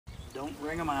don't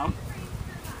wring them out.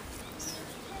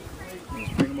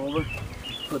 Just bring them over,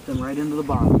 put them right into the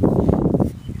bottom.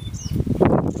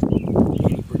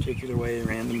 Any particular way,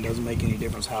 random, doesn't make any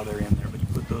difference how they're in there, but you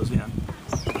put those in.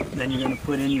 Then you're going to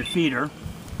put in your feeder,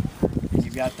 and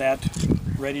you've got that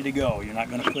ready to go. You're not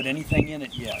going to put anything in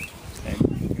it yet. Okay?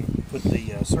 You're going to put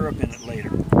the syrup in it later.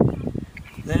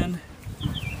 Then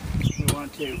you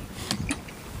want to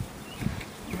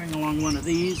bring along one of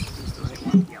these. Is this the right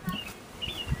one? Yep.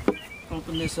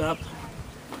 Open this up.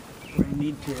 We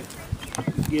need to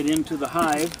get into the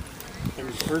hive, and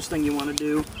the first thing you want to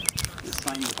do is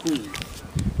find the queen.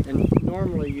 And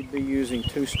normally you'd be using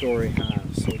 2-story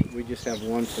hives, so we just have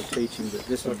one for teaching, but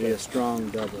this would be a strong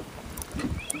double.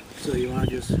 So you want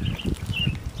to just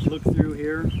look through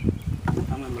here.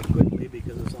 I'm going to look quickly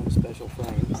because it's on a special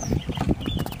frame.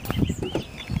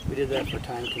 We did that for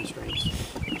time constraints.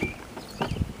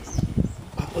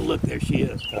 Oh, look, there she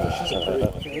is.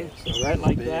 Okay, so right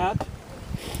like that.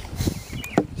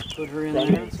 Just put her in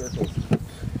there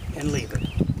and leave it.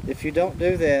 If you don't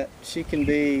do that, she can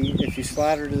be, if you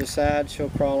slide her to the side, she'll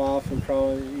crawl off and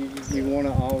crawl. You want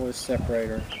to always separate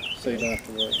her so you don't have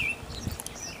to worry.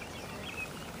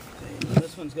 Okay, now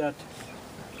this one's got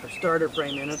our starter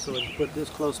frame in it, so we can put this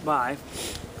close by.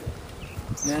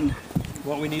 Then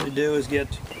what we need to do is get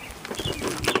a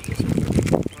little bit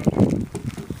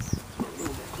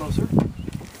closer.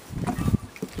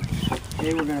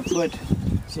 Okay, we're going to put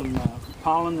some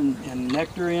pollen and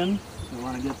nectar in. So we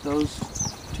want to get those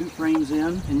 2 frames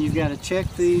in. And you've got to check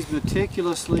these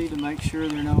meticulously to make sure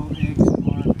there are no eggs and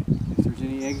larvae. If there's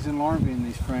any eggs and larvae in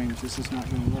these frames, this is not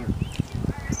going to work.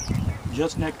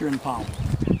 Just nectar and pollen.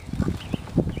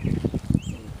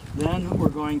 Then we're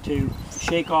going to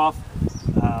shake off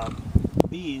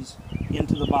bees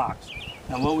into the box.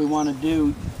 Now what we want to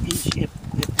do, if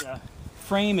the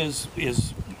frame is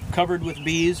covered with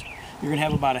bees, you're going to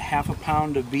have about a ½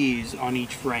 pound of bees on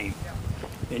each frame.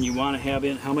 And you want to have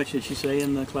in, how much did she say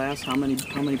in the class? How many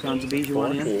pounds of bees you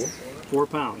want in? 4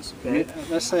 pounds. Okay?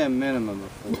 Let's say a minimum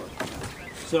of 4.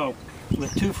 So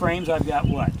with 2 frames I've got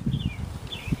what?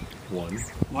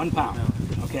 1 pound.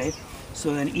 Okay?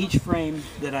 So then each frame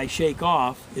that I shake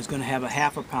off is going to have a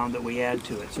 ½ pound that we add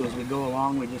to it. So as we go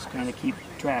along, we just kind of keep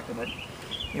track of it.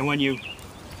 And when you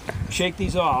shake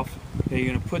these off, okay,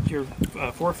 you're going to put your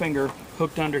forefinger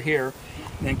hooked under here,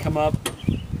 and then come up,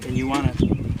 and you want to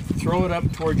throw it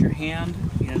up towards your hand,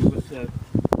 and with the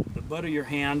butt of your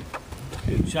hand,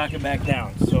 shock it back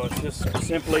down. So it's just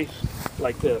simply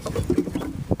like this.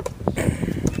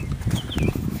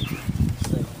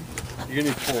 You're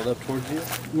going to pull it up towards you?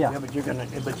 Yeah. Yeah, but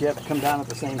you have to come down at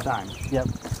the same time. Yep.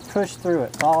 Push through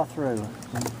it. Follow through.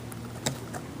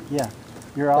 Yeah.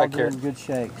 You're all doing good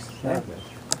shakes. Okay?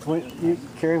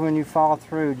 Carrie, when you follow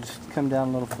through, just come down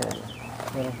a little further.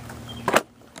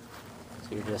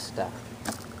 So you're just stuck.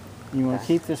 You want to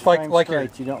keep this frame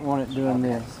straight. You don't want it doing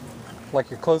this. Like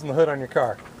you're closing the hood on your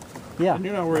car. Yeah. And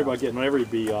you're not worried about getting every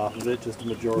bee off of it, just a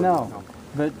majority. No.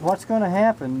 But what's going to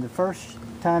happen, the first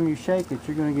time you shake it,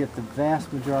 you're going to get the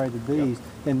vast majority of the bees,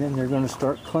 and then they're going to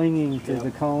start clinging to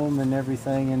the comb and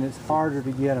everything, and it's harder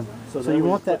to get them. So you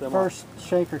want that first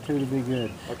shake or 2 to be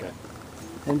good. Okay.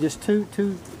 And just two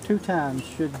times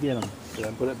should get them.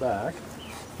 Then put it back.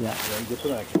 Yeah. Then get the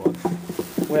next one.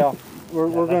 Well, we're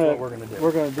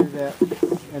going to do that,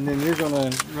 and then you're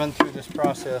going to run through this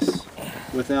process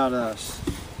without us.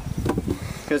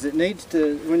 Because it needs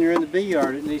to, when you're in the bee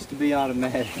yard, it needs to be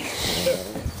automatic.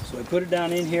 So I put it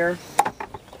down in here,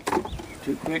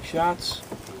 2 quick shots.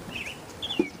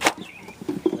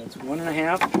 That's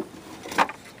 1.5,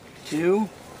 2,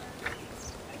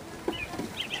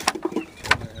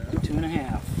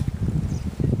 2.5,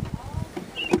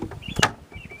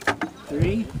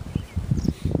 3,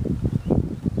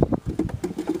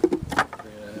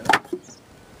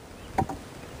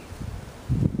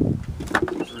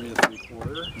 3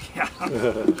 3/4. yeah.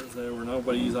 There were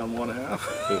nobody's on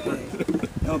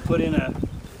 1/2. Now I'll put in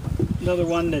another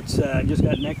one that's just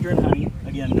got nectar and honey.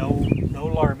 Again, no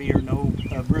larvae or no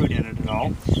brood in it at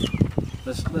all.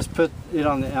 Let's put it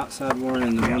on the outside one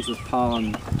and the ones with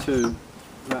pollen too.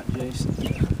 Right, Jason?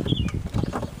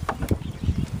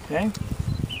 Okay.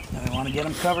 Now we want to get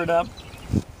them covered up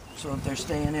so that they're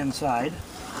staying inside.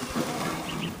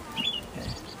 Okay.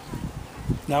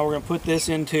 Now we're going to put this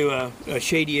into a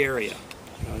shady area.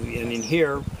 And in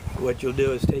here, what you'll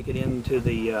do is take it into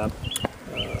the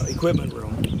equipment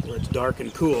room where it's dark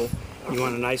and cool. You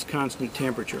want a nice constant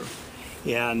temperature.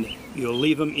 And you'll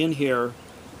leave them in here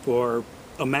for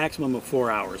a maximum of 4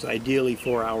 hours. Ideally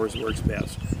 4 hours works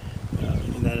best.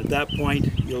 And then at that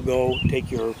point you'll go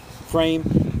take your frame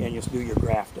and you'll do your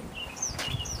grafting.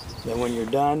 So when you're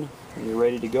done and you're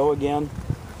ready to go again,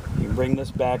 you bring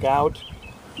this back out,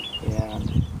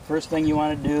 and first thing you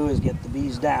want to do is get the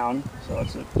bees down. So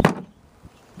it's a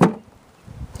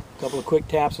couple of quick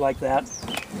taps like that.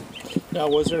 Now,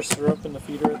 was there syrup in the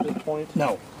feeder at this point?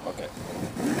 No. Okay.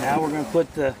 Now we're going to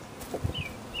put the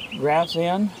grafts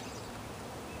in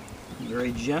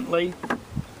very gently.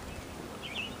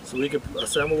 So we could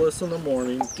assemble this in the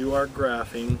morning, do our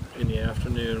grafting in the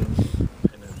afternoon,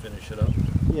 and then finish it up.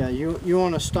 Yeah, you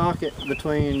want to stock it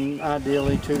between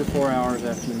ideally 2 to 4 hours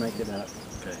after you make it up.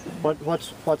 Okay.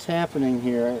 What's happening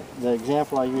here, the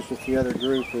example I used with the other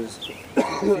group is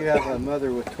if you have a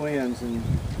mother with twins and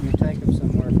you take them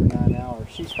somewhere for 9 hours,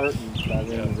 she's hurting by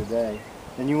the end of the day.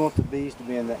 And you want the bees to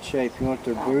be in that shape. You want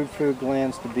their brood food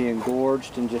glands to be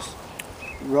engorged and just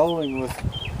rolling with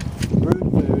brood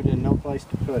food and no place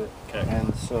to put it. Okay.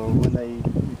 And so when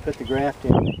you put the graft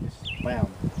in, it just bam.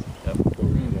 Yep. Go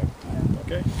right there.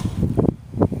 Okay.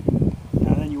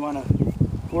 Now then you want to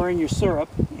pour in your syrup,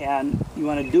 and you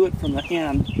want to do it from the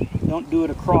end. Don't do it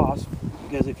across,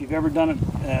 because if you've ever done it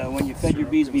when you fed your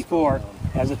bees before, it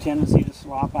has a tendency to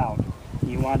slop out.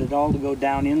 You want it all to go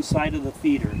down inside of the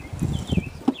feeder. So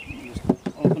you just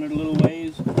open it a little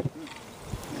ways,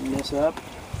 bring this up,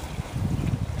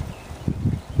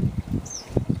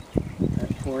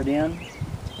 pour it in,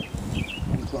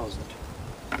 and close it.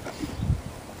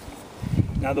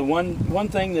 Now the one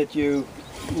thing that you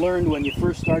learned when you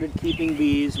first started keeping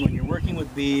bees, when you're working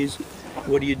with bees,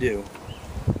 what do?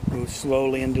 Move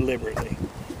slowly and deliberately.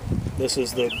 This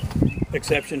is the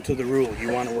exception to the rule.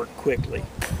 You want to work quickly.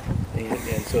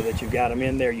 And so that you've got them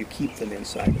in there, you keep them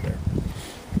inside of there.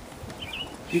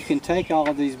 You can take all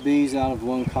of these bees out of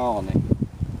one colony.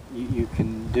 You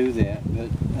can do that, but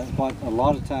what a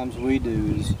lot of times we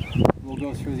do is we'll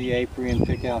go through the apiary and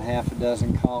pick out half a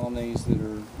dozen colonies that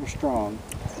are strong.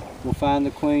 We'll find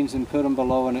the queens and put them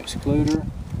below an excluder,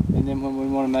 and then when we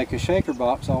want to make a shaker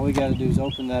box, all we got to do is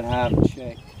open that hive and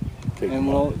shake.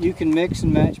 And you can mix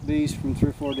and match bees from 3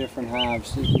 or 4 different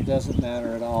hives. It doesn't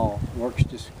matter at all. It works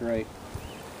just great.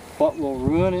 What will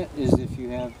ruin it is if you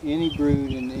have any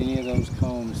brood in any of those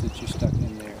combs that you stuck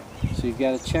in there. So you've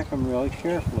got to check them really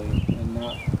carefully and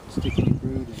not stick any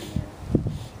brood in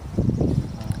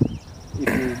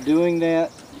there. If you're doing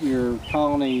that, your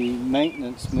colony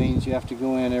maintenance means you have to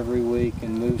go in every week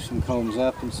and move some combs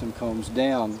up and some combs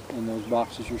down in those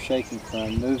boxes you're shaking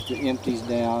from. Move the empties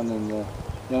down and the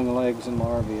young legs and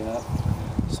larvae up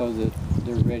so that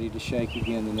they're ready to shake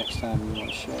again the next time you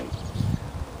want to shake.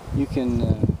 You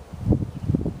can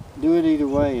do it either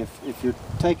way. If you're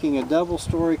taking a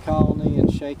double-story colony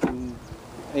and shaking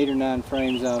 8 or 9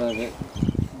 frames out of it,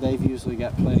 they've usually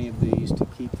got plenty of bees to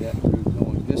keep that brood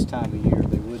going. This time of year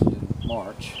they wouldn't in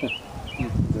March. They're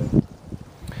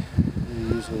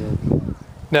usually okay.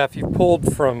 Now if you've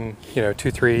pulled from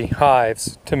 2-3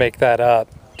 hives to make that up,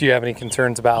 do you have any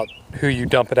concerns about who you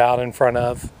dump it out in front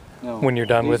of when you're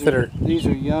done with it? Or these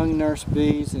are young nurse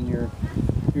bees, and you're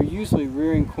usually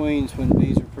rearing queens when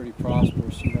bees are pretty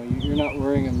prosperous. You're not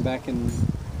rearing them back in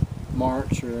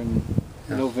March or in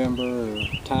November or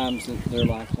times that they're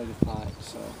likely to fight.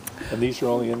 So. And these are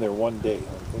only in there one day,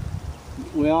 aren't they?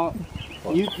 Well,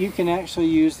 you can actually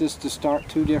use this to start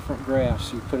 2 different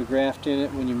grafts. You put a graft in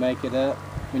it when you make it up.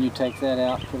 When you take that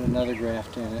out, put another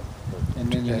graft in it,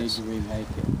 and then you need to remake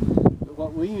it. But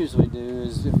what we usually do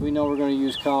is, if we know we're going to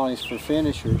use colonies for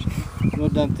finishers, we'll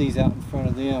dump these out in front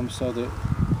of them so that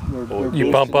we're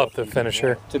you bump up the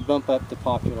finisher to bump up the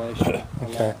population.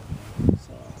 Okay.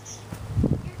 So,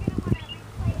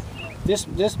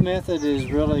 this method is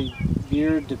really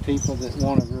geared to people that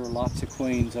want to rear lots of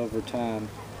queens over time.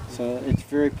 So it's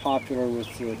very popular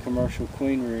with the commercial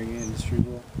queen rearing industry.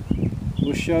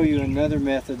 We'll show you another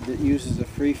method that uses a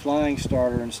free flying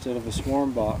starter instead of a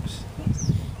swarm box.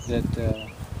 That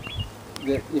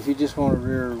if you just want to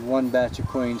rear one batch of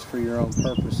queens for your own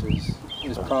purposes,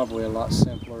 is probably a lot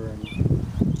simpler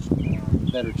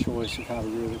and better choice of how to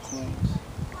rear the queens.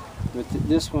 But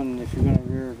this one, if you're going to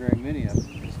rear very many of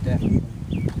them, is definitely.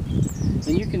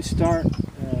 And you can start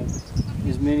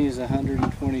as many as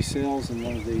 120 cells in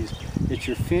one of these. It's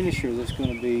your finisher that's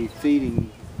going to be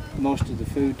feeding most of the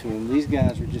food to them. These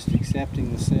guys are just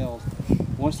accepting the cells.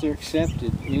 Once they're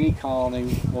accepted, any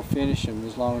colony will finish them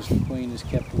as long as the queen is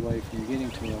kept away from getting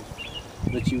to them.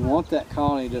 But you want that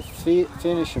colony to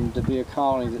finish them to be a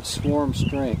colony that's swarm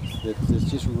strength, that's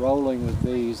just rolling with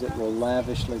bees that will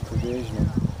lavishly provision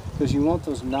them. Because you want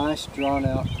those nice drawn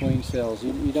out queen cells.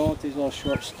 You don't want these little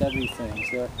short stubby things.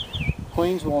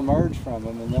 Queens will emerge from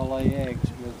them and they'll lay eggs,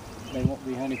 but they won't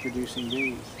be honey producing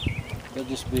bees. They'll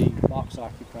just be box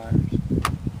occupiers.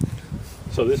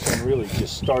 So this one really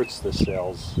just starts the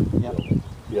cells. Yep.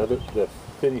 The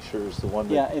finisher is the one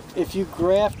that... Yeah, if you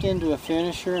graft into a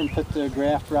finisher and put the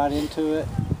graft right into it,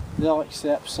 they'll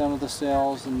accept some of the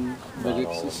cells, but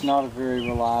it's not a very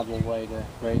reliable way to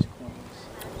raise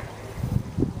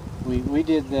queens. We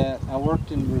did that. I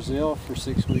worked in Brazil for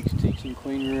 6 weeks teaching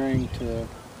queen rearing to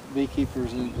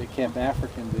beekeepers that kept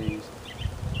African bees,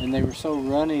 and they were so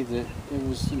runny that it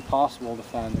was impossible to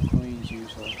find the queens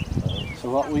usually. So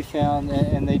what we found,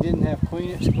 and they didn't have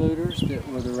queen excluders that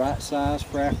were the right size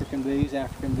for African bees.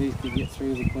 African bees could get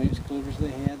through the queen excluders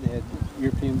they had. They had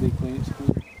European bee queen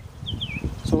excluders.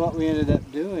 So what we ended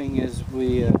up doing is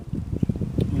we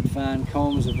would find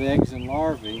combs of eggs and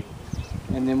larvae,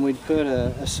 and then we'd put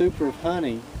a super of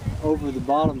honey over the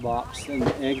bottom box and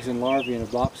the eggs and larvae in a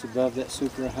box above that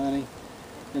super of honey.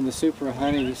 And the super of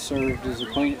honey served as a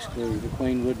queen excluder. The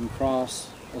queen wouldn't cross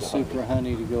a super of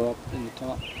honey to go up in the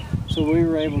top. So we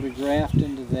were able to graft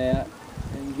into that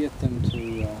and get them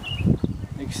to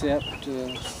accept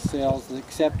cells. The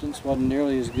acceptance wasn't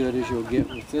nearly as good as you'll get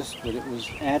with this, but it was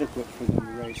adequate for them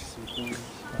to raise some queens.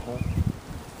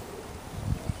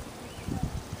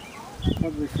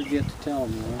 Probably forget to tell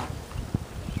them that.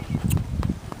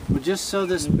 But just so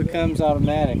this becomes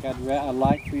automatic, I'd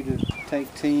like for you to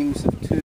take teams of 2